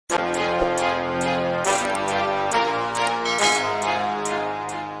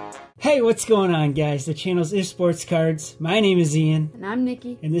Hey, what's going on, guys? The channel's If Sports Cards. My name is Ian. And I'm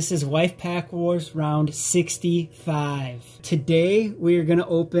Nikki. And this is Wife Pack Wars round 65. Today, we are going to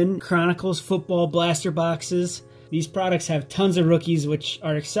open Chronicles football blaster boxes. These products have tons of rookies, which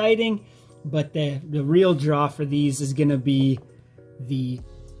are exciting, but the real draw for these is going to be the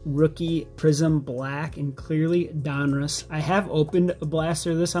rookie Prism Black and clearly Donruss. I have opened a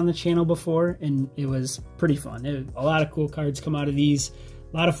blaster of this on the channel before, and it was pretty fun. A lot of cool cards come out of these.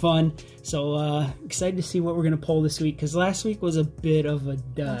 A lot of fun. So excited to see what we're going to pull this week, because last week was a bit of a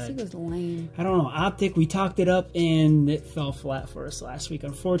dud. Last week was lame. I don't know. Optic, we talked it up, and it fell flat for us last week,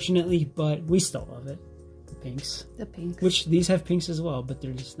 unfortunately, but we still love it. The pinks. The pinks. Which these have pinks as well, but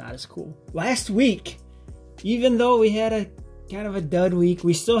they're just not as cool. Last week, even though we had a kind of a dud week,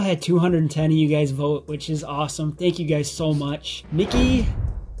 we still had 210 of you guys vote, which is awesome. Thank you guys so much. Nikki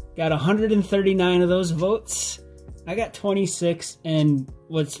got 139 of those votes. I got 26, and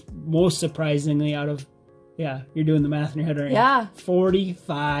what's most surprisingly out of, yeah, you're doing the math in your head right Yeah.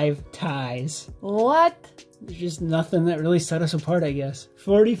 45 ties. What? There's just nothing that really set us apart, I guess.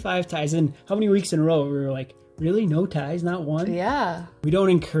 45 ties. And how many weeks in a row we were like, really? No ties? Not one? Yeah. We don't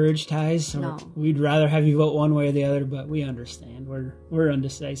encourage ties, so No. we'd rather have you vote one way or the other, but we understand. We're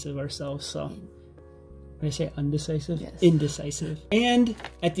undecisive ourselves, so. Did I say undecisive? Yes. Indecisive. And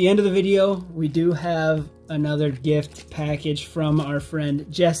at the end of the video, we do have another gift package from our friend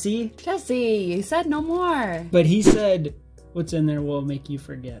Jesse. Jesse, you said no more. But he said, what's in there will make you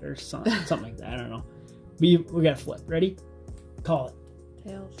forget, or something, something like that. I don't know. We got to flip. Ready? Call it.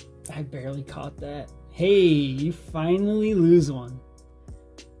 Tails. I barely caught that. Hey, you finally lose one.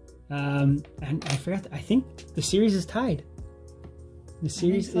 And I forgot. I think the series is tied. The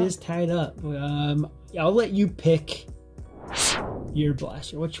series is tied up. I'll let you pick your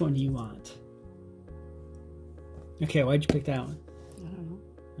blaster. Which one do you want? Okay, why'd you pick that one? I don't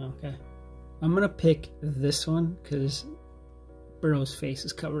know. Okay. I'm going to pick this one because Burrow's face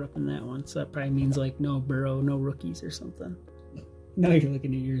is covered up in that one. So that probably means like no Burrow, no rookies or something. Now you're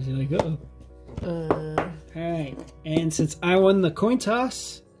looking at yours. You're like, uh-oh. All right. And since I won the coin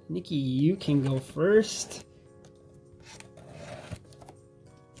toss, Nikki, you can go first.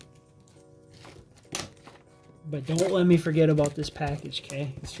 But don't let me forget about this package,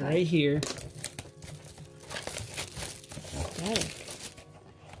 okay? It's right here. Pathetic.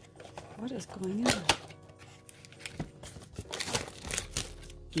 What is going on?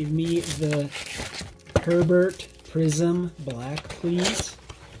 Give me the Herbert Prism Black, please.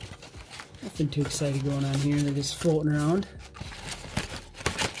 Nothing too exciting going on here. They're just floating around.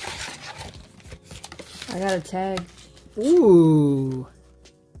 I got a tag. Ooh.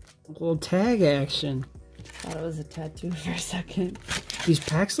 A little tag action. Thought it was a tattoo for a second. These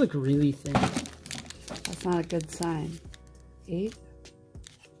packs look really thin. That's not a good sign. 8?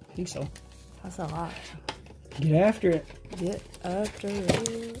 I think so. That's a lot. Get after it. Get after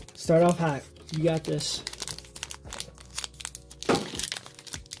it. Start off hot. You got this.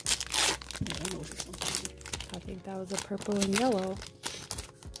 I think that was a purple and yellow.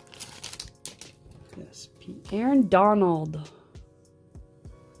 Yes, pink. Aaron Donald.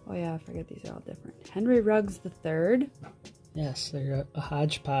 Oh yeah, I forget these are all different. Henry Ruggs III. Yes, they're a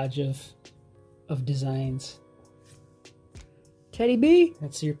hodgepodge of designs. Teddy B.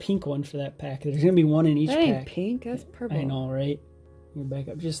 That's your pink one for that pack. There's gonna be one in each That pack. ain't pink, that's purple. I know, right? You back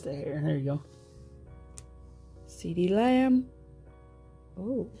up just a hair. There you go. CD Lamb.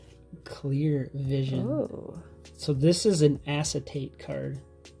 Oh. Clear vision. Oh. So this is an acetate card.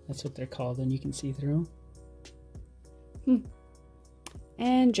 That's what they're called, and you can see through.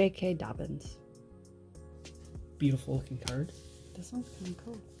 And J.K. Dobbins. Beautiful looking card. This one's kind of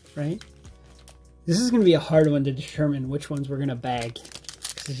cool. Right? This is going to be a hard one to determine which ones we're going to bag.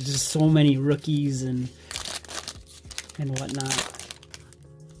 Because there's just so many rookies and whatnot.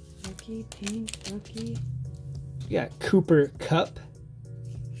 Rookie, pink, rookie. We got Cooper Kupp.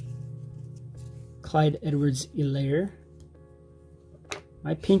 Clyde Edwards-Helaire.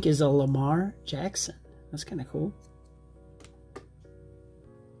 My pink is a Lamar Jackson. That's kind of cool.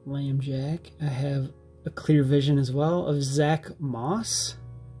 Lamb Jack. I have a clear vision as well of Zach Moss.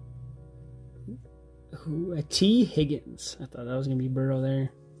 Ooh, a T. Higgins. I thought that was going to be Burrow there.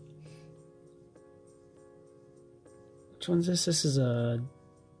 Which one's this? This is a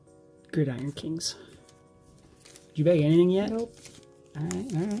Gridiron Kings. Did you bag anything yet? Nope.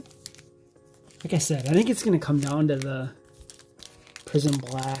 Alright, alright. Like I said, I think it's going to come down to the Prism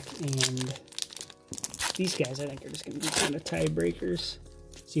Black, and these guys I think are just going to be kind of tiebreakers.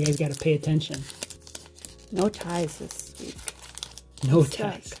 So you guys got to pay attention. No ties this week. No I'm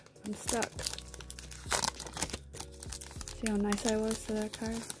ties. stuck. I'm stuck. See how nice I was to that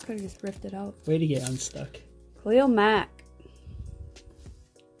card? Could have just ripped it out. Way to get unstuck. Khalil Mack.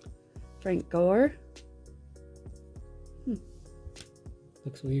 Frank Gore.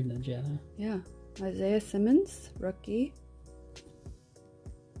 Looks weird in the jet, huh? Yeah. Isaiah Simmons, rookie.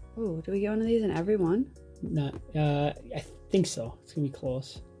 Oh, do we get one of these in every one? Not, I think so. It's gonna be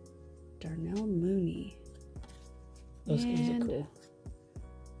close. Darnell Mooney. Those guys are cool.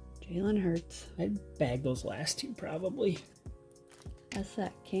 Jalen Hurts. I'd bag those last two probably. That's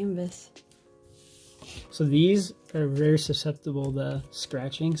that canvas. So these are very susceptible to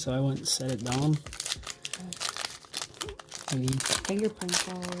scratching, so I went and set it down. I mean, Fingerprints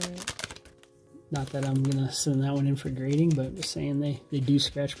all over it. not that I'm gonna send that one in for grading, but just saying they do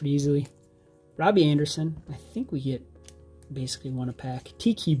scratch pretty easily. Robbie Anderson, I think we get basically one a pack.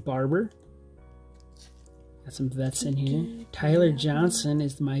 Tiki Barber. Got some vets in here. Tyler Johnson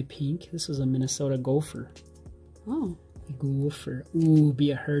is my pink. This was a Minnesota Gopher. Oh. Gopher. Ooh,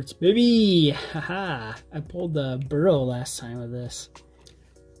 be a Hurts, baby. Haha. I pulled the Burrow last time with this.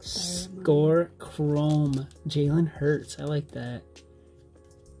 Score Chrome. Jalen Hurts. I like that.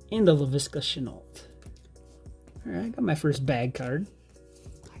 And the LaVisca Chenault. Alright, I got my first bag card.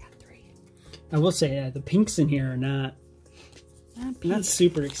 I got 3. I will say the pinks in here are not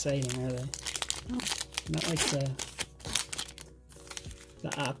super exciting, are they? No. Not like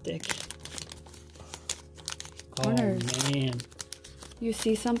the optic. Corners. Oh man. You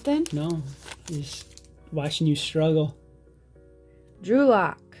see something? No. Just watching you struggle. Drew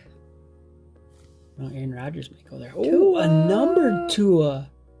Lock. Oh, Aaron Rodgers might go there. Oh, a numbered Tua.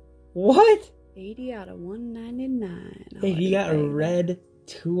 What? 80 out of 199. Hey, you got a red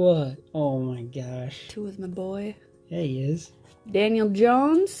Tua. Oh my gosh. Tua's my boy. Yeah, he is. Daniel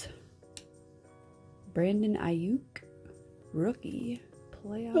Jones. Brandon Ayuk. Rookie.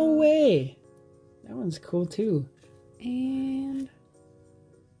 Playoff. No way. That one's cool too. And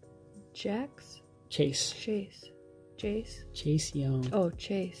Jax. Chase. Chase Young. Oh,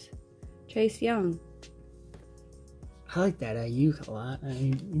 Chase Young. I like that Ayuk a lot. I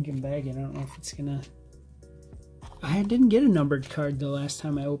mean, you can bag it. I don't know if it's gonna... I didn't get a numbered card the last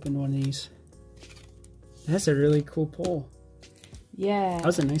time I opened one of these. That's a really cool pull. Yeah. That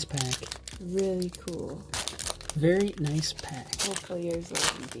was a nice pack. Really cool. Very nice pack. Hopefully yours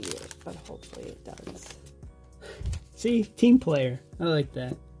doesn't beat it, but hopefully it does. See? Team player. I like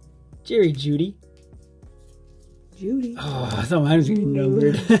that. Jerry Jeudy. Oh, I thought mine was going to be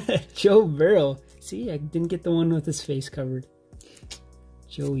numbered. Joe Burrow. See, I didn't get the one with his face covered.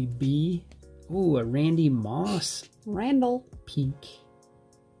 Joey B. Ooh, a Randy Moss. Randall. Pink.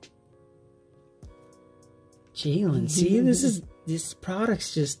 Jalen. See, this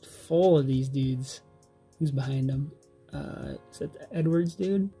product's just full of these dudes. Who's behind him? Is that the Edwards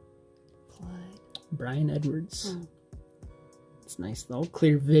dude? Clyde. Brian Edwards. Oh. It's nice though.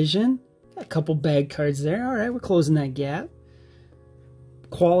 Clear vision. Got a couple bag cards there. All right, we're closing that gap.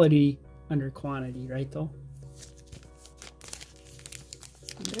 Quality under quantity, right though?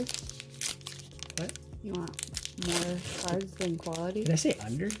 Under? What? You want more cards than quality? Did I say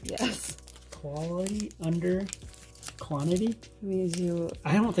under? Yes. Quality under quantity? It means you...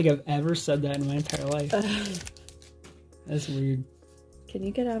 I don't think I've ever said that in my entire life. That's weird. Can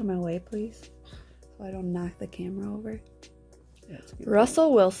you get out of my way, please? So I don't knock the camera over. Yeah,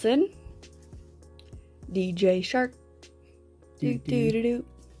 Russell Wilson. DJ Shark. Do.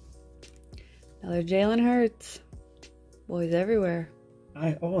 Another Jalen Hurts. Boys everywhere.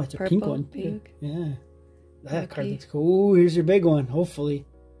 Oh, it's a Purple, pink one. pink. Yeah. That card looks cool. Ooh, here's your big one, hopefully.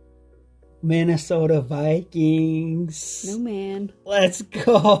 Minnesota Vikings. No man. Let's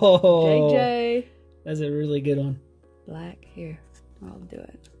go. JJ. That's a really good one. Black. Here. I'll do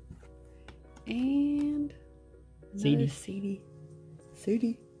it. And CD.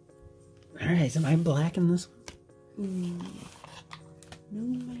 CD. Alright, am I black in this one? No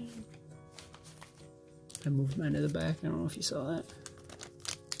man. I moved mine to the back. I don't know if you saw that.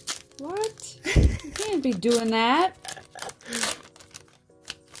 What? You can't be doing that.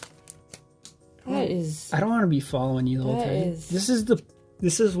 That is... I don't want to be following you the whole That time. is-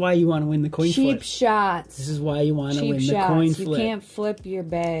 This is why you want to win the coin cheap flip. shots. This is why you want to Cheap win the shots. coin flip. You can't flip your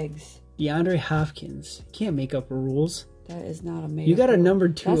bags. DeAndre Hopkins. You can't make up rules. That is not a made. You got a rule. number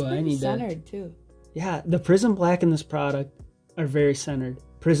 2. That's I pretty need that. centered too. Yeah, the Prism Black in this product are very centered.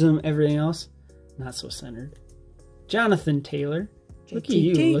 Prism, everything else, not so centered. Jonathan Taylor. Look at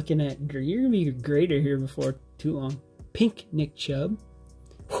you looking at... You're going to be a grader here before too long. Pink Nick Chubb.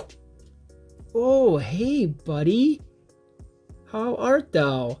 Oh, hey, buddy. How art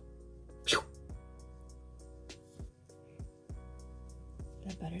thou? Is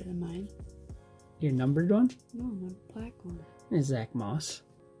that better than mine? Your numbered one? No, my black one. There's Zach Moss.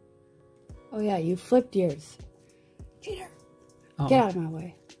 Oh yeah, you flipped yours. Cheater. Oh, Get out of my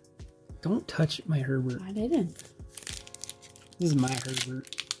way. don't touch my Herbert. I didn't. This is my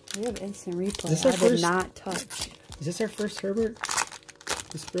Herbert. We have instant replay. Is this our I did first- not touch. Is this our first Herbert?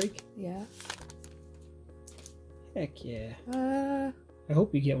 This break? Yeah. Heck yeah. I I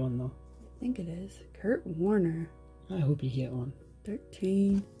hope you get one though. think it is. Kurt Warner. I hope you get one.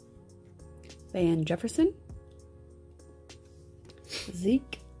 13. Van Jefferson.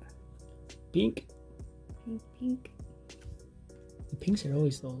 Zeke. Pink. Pink. The pinks are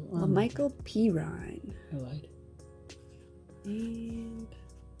always the Michael Pirine. I lied. And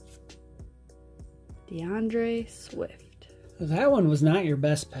DeAndre Swift. That one was not your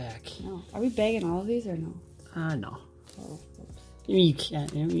best pack. No. Are we bagging all of these or no? No. Oh, oops. I mean, you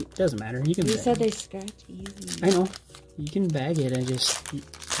can't. I mean, it doesn't matter. You can. You bag said it. they scratch easy. I know. You can bag it. I just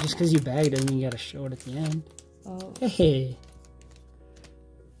because you bag it doesn't mean you gotta show it at the end. Oh. Hey.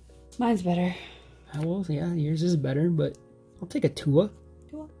 Mine's better. Well, yeah, yours is better, but I'll take a Tua.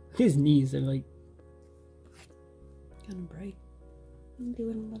 Tua. His knees are like. Gonna break. I'm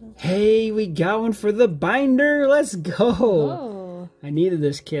doing a little. Hey, we got one for the binder. Let's go. Oh. I needed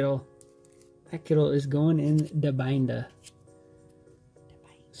this kiddo. That kiddo is going in the binder.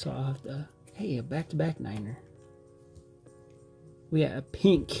 So I'll have to. Hey, a back-to-back Niner. We got a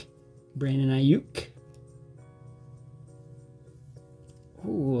pink Brandon Ayuk.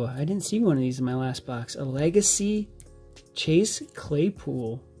 Ooh, I didn't see one of these in my last box. A Legacy Chase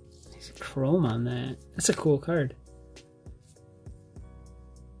Claypool. There's a chrome on that. That's a cool card.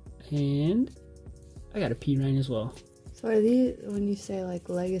 And I got a Pirine as well. So are these, when you say like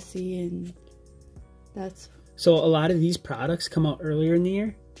legacy and that's... So a lot of these products come out earlier in the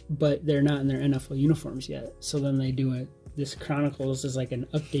year, but they're not in their NFL uniforms yet. So then they do it. This Chronicles is like an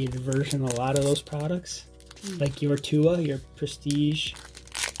updated version of a lot of those products. Like your Tua, your Prestige.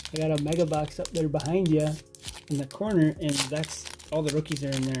 I got a mega box up there behind you in the corner, and that's all the rookies are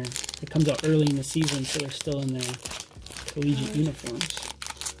in there. It comes out early in the season, so they're still in their collegiate uniforms.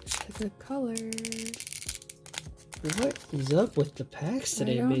 It's a good color. What is up with the packs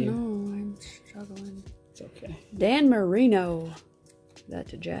today, I don't babe? know. I'm struggling. It's okay. Dan Marino. That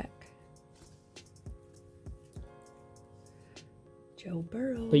to Jack. Joe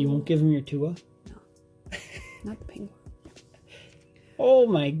Burrow. But you won't give him your Tua? No. Not the pink one. Oh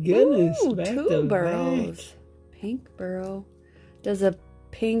my goodness. Ooh, back two to Burrows. back. Pink Burrow. Does a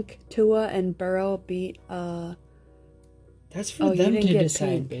pink Tua and Burrow beat That's for Oh, you them didn't to get decide,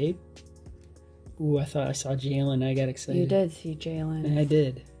 pink. babe. Ooh, I thought I saw Jalen. I got excited. You did see Jalen And I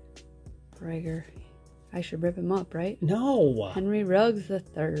did. Rager. I should rip him up, right? No. Henry Ruggs the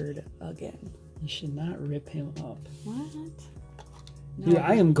third again. You should not rip him up. What? Dude,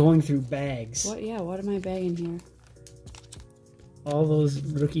 I am going through bags. What? Yeah, what am I bagging here? All those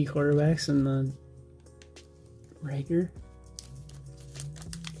rookie quarterbacks and the Rager.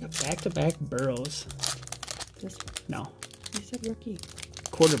 Back-to-back Burrows. This No. you said rookie.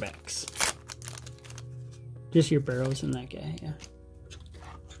 Quarterbacks. Just your Burrows and that guy, yeah.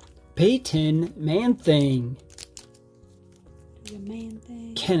 Peyton Man-Thing. Do your man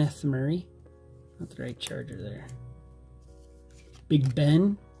thing. Kenneth Murray. Not the right Charger there. Big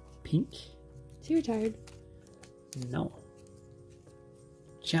Ben. Pink. Is he retired? No.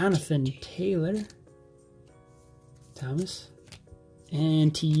 Jonathan Taylor. Thomas.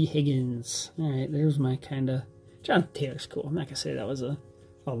 And T. Higgins. Alright, there's my kind of... Jonathan Taylor's cool. I'm not going to say that was a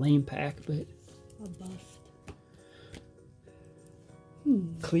lame pack, but... A bust.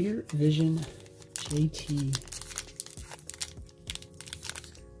 Clear Vision JT.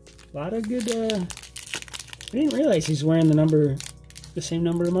 A lot of good... I didn't realize he's wearing the same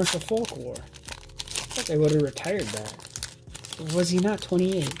number Marshall Falk wore. I thought they would have retired that. Or was he not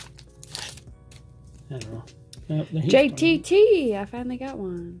 28? I don't know. Nope, he's 28. JTT! I finally got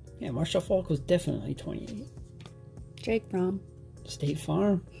one. Yeah, Marshall Falk was definitely 28. Jake Fromm. State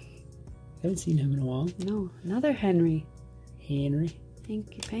Farm. Haven't seen him in a while. No, another Henry. Henry.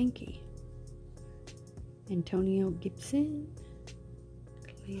 Hanky Panky. Antonio Gibson.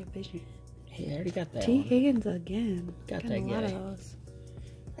 Clear Vision. Hey, I already got that T. one. Higgins again. Got a that lot guy. of those.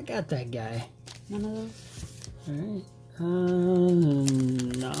 I got that guy. None of those? Alright.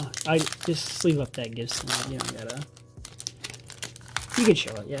 No. I just sleeve up that Gibson. You don't gotta. You can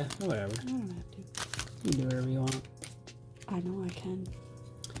show it, yeah. Whatever. I don't have to. You can do whatever you want. I know I can.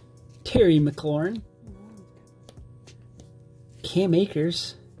 Terry McLaurin. Cam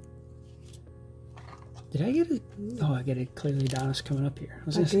Akers. Did I get it? Oh, I get it. Clearly Adonis coming up here. I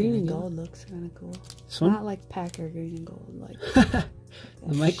was My gonna say, green and did I get gold looks kind of cool. This one? Not like Packer green and gold. Like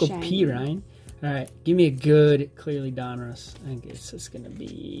The Michael shiny. Pirine. All right, give me a good, clearly Donruss. I guess it's going to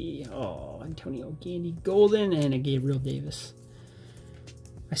be, Antonio Gandy Golden and a Gabriel Davis.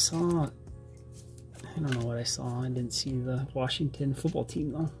 I don't know what I saw. I didn't see the Washington football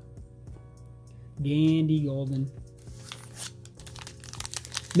team, though. Gandy Golden.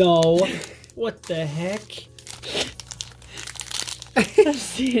 No. What the heck? I'm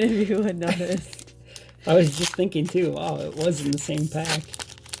seeing if you would notice. I was just thinking, too. Wow, it was in the same pack.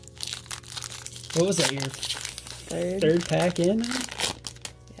 What was that, your third pack in?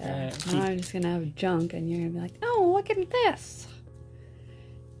 Yeah. Now I'm just going to have junk, and you're going to be like, oh, look at this.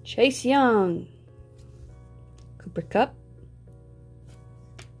 Chase Young. Cooper Kupp.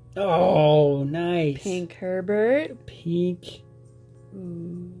 Oh, nice. Pink Herbert. Pink.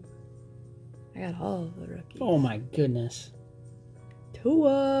 I got all of the rookies. Oh, my goodness.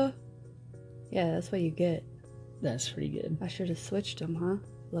 Tua. Yeah, that's what you get. That's pretty good. I should have switched them, huh?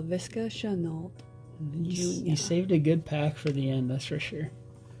 LaVisca Chenault Jr. You saved a good pack for the end, that's for sure.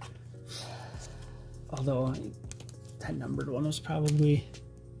 Although that numbered one was probably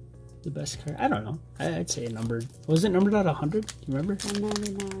the best card. I don't know. I'd say it numbered. Was it numbered out of 100? Do you remember?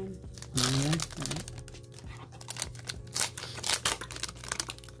 199. 199?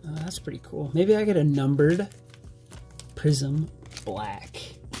 All right. That's pretty cool. Maybe I get a numbered Prism Black.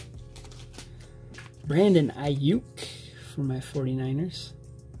 Brandon Ayuk for my 49ers.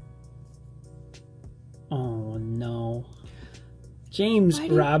 Oh, no. James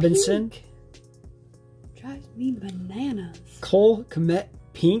Robinson. Pink? Drives me bananas. Cole Kmet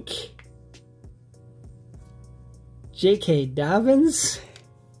Pink. J.K. Dobbins.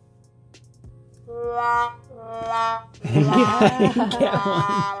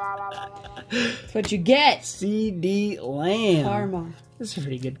 That's what you get. C.D. Lamb. Karma. That's a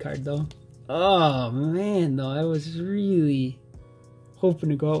pretty good card, though. Oh, man, though. I was really hoping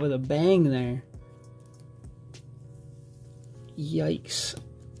to go out with a bang there. Yikes.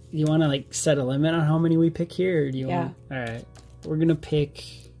 You want to, like, set a limit on how many we pick here? Or do you want? All right. We're going to pick,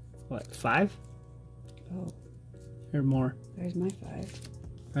 what, 5? Oh. Or more? There's my 5.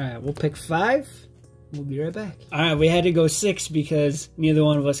 All right, we'll pick 5. We'll be right back. All right, we had to go 6 because neither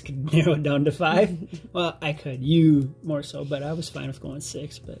one of us could narrow it down to 5. Well, I could. You more so, but I was fine with going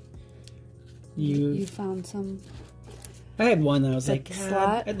 6. But you found some. I had one that I was like,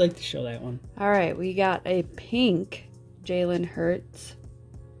 slot. I'd like to show that one. All right, we got a pink Jalen Hurts.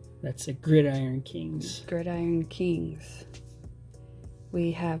 That's a Gridiron Kings. Gridiron Kings.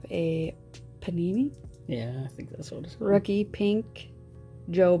 We have a Panini. Yeah, I think that's what it's called. Rookie pink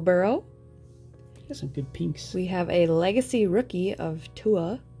Joe Burrow. Got some good pinks. We have a legacy rookie of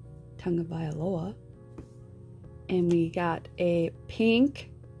Tua Tagovailoa. And we got a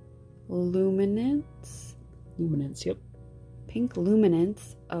pink Luminance. Luminance, yep. Pink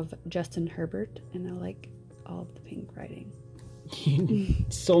Luminance of Justin Herbert. And I like all of the pink writing.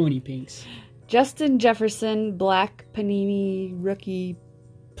 So many pinks. Justin Jefferson, black Panini rookie.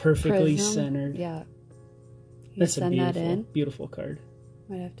 Perfectly Prism. centered. Yeah. That's a beautiful, beautiful card.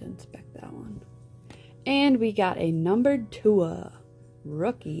 Might have to inspect that one. And we got a numbered Tua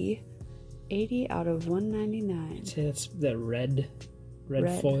rookie, 80 out of 199. I'd say that's the red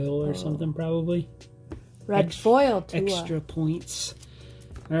foil or something, probably. Red foil Tua. Extra points.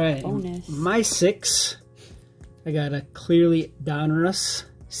 All right. Bonus. My 6. I got a clearly Donruss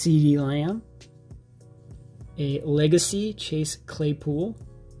C.D. Lamb. A Legacy Chase Claypool.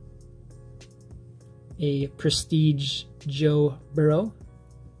 A Prestige Joe Burrow.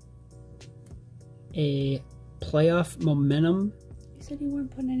 A Playoff Momentum. You said you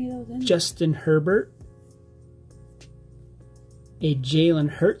weren't putting any of those in. Justin Herbert. A Jalen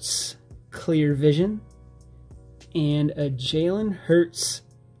Hurts Clear Vision. And a Jalen Hurts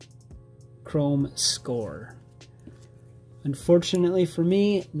Chrome Score. Unfortunately for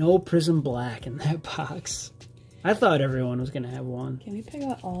me, no Prism Black in that box. I thought everyone was going to have one. Can we pick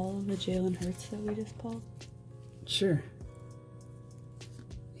out all of the Jalen Hurts that we just pulled? Sure.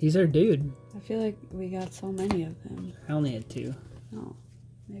 He's our dude. I feel like we got so many of them. I only had 2. Oh,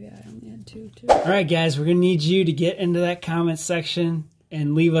 maybe I only had 2 too. All right, guys, we're going to need you to get into that comment section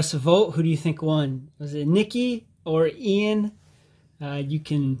and leave us a vote. Who do you think won? Was it Nikki or Ian? You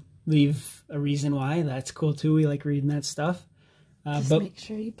can leave a reason why. That's cool, too. We like reading that stuff. Just make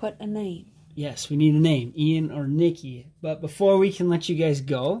sure you put a name. Yes, we need a name, Ian or Nikki. But before we can let you guys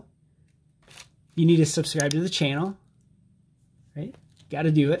go, you need to subscribe to the channel, right? Got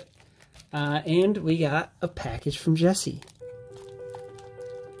to do it. And we got a package from Jesse.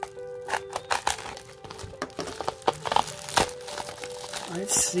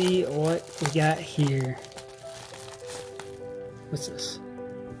 Let's see what we got here. What's this?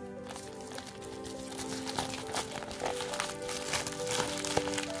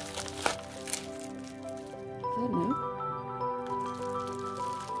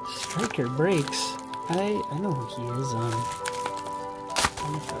 Baker breaks. I know who he is. I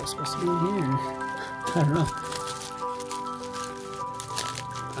don't know if I was supposed to be in here. I don't know.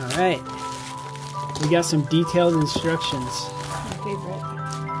 Alright. We got some detailed instructions. My favorite.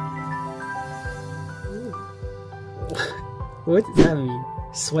 Ooh. What does that mean?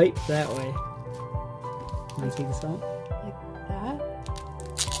 Swipe that way. Can I take this out? Like that?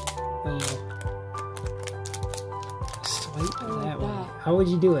 Oh. Swipe that way. That. How would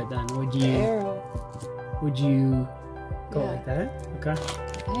you do it then? Would you? The arrow. Would you go Yeah. like that? Okay. Okay.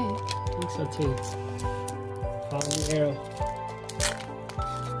 I think so too. Follow the arrow.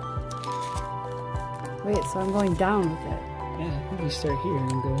 Wait, so I'm going down with it. Yeah, I think you start here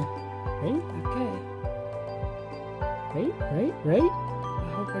and go right, Okay. right. I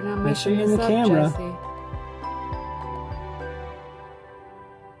hope we're not Make sure messing you're in this the up, camera. Jesse.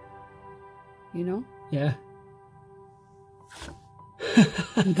 You know? Yeah.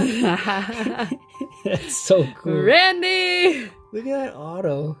 That's so cool. Randy! Look at that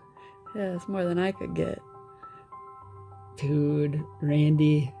auto. Yeah, it's more than I could get. Dude,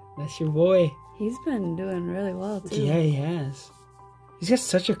 Randy, that's your boy. He's been doing really well, too. Yeah, he has. He's got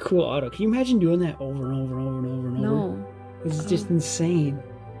such a cool auto. Can you imagine doing that over and over and over and over and over? No. It's just insane.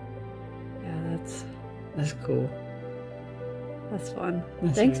 Yeah, That's cool. that's fun.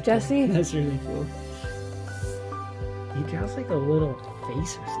 That's Thanks, really Jesse. Cool. That's really cool. He draws like a little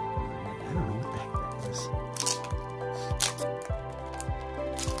face or something. I don't know what the heck that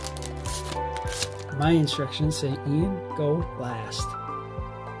is. My instructions say, Ian, go last. I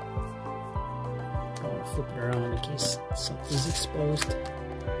want to flip it around in case something's exposed.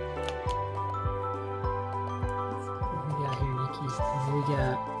 What we got here, Nikki? We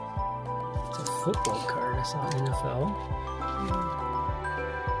got, it's a football card. I saw NFL.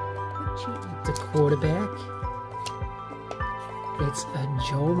 The quarterback. It's a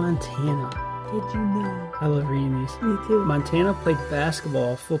Joe Montana. Did you know? I love reading these. Me too. Montana played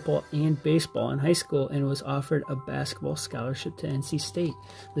basketball, football, and baseball in high school and was offered a basketball scholarship to NC State.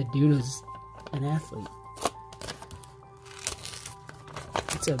 The dude was an athlete.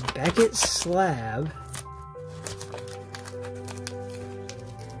 It's a Beckett slab.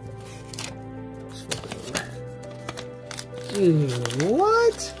 Let's flip it over. Dude,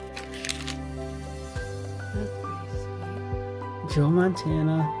 what? That's pretty sweet. Joe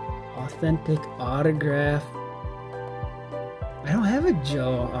Montana, authentic autograph. I don't have a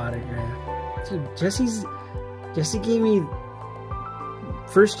Joe autograph. Dude, Jesse gave me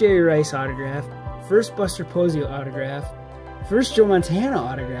first Jerry Rice autograph, first Buster Posey autograph, first Joe Montana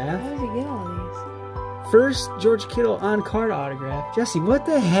autograph, How did you get all these? first George Kittle on-card autograph. Jesse, what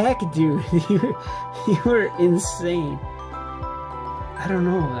the heck, dude? you were insane. I don't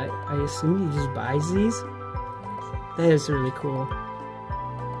know. I assume he just buys these. That is really cool.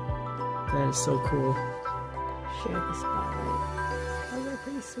 That is so cool. Share the spotlight. Oh, they're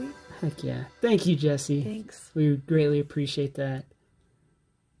pretty sweet. Heck yeah. Thank you, Jesse. Thanks. We greatly appreciate that.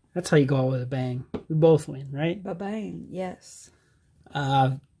 That's how you go out with a bang. We both win, right? Ba-bang. Yes.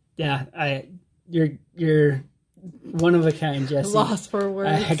 Yeah, you're one of a kind, Jesse. Lost for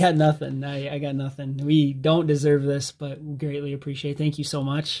words. I got nothing. I got nothing. We don't deserve this, but we greatly appreciate it. Thank you so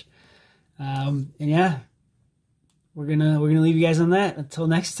much. And yeah, we're gonna leave you guys on that. Until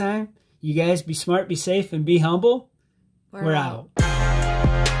next time, you guys be smart, be safe, and be humble. We're out.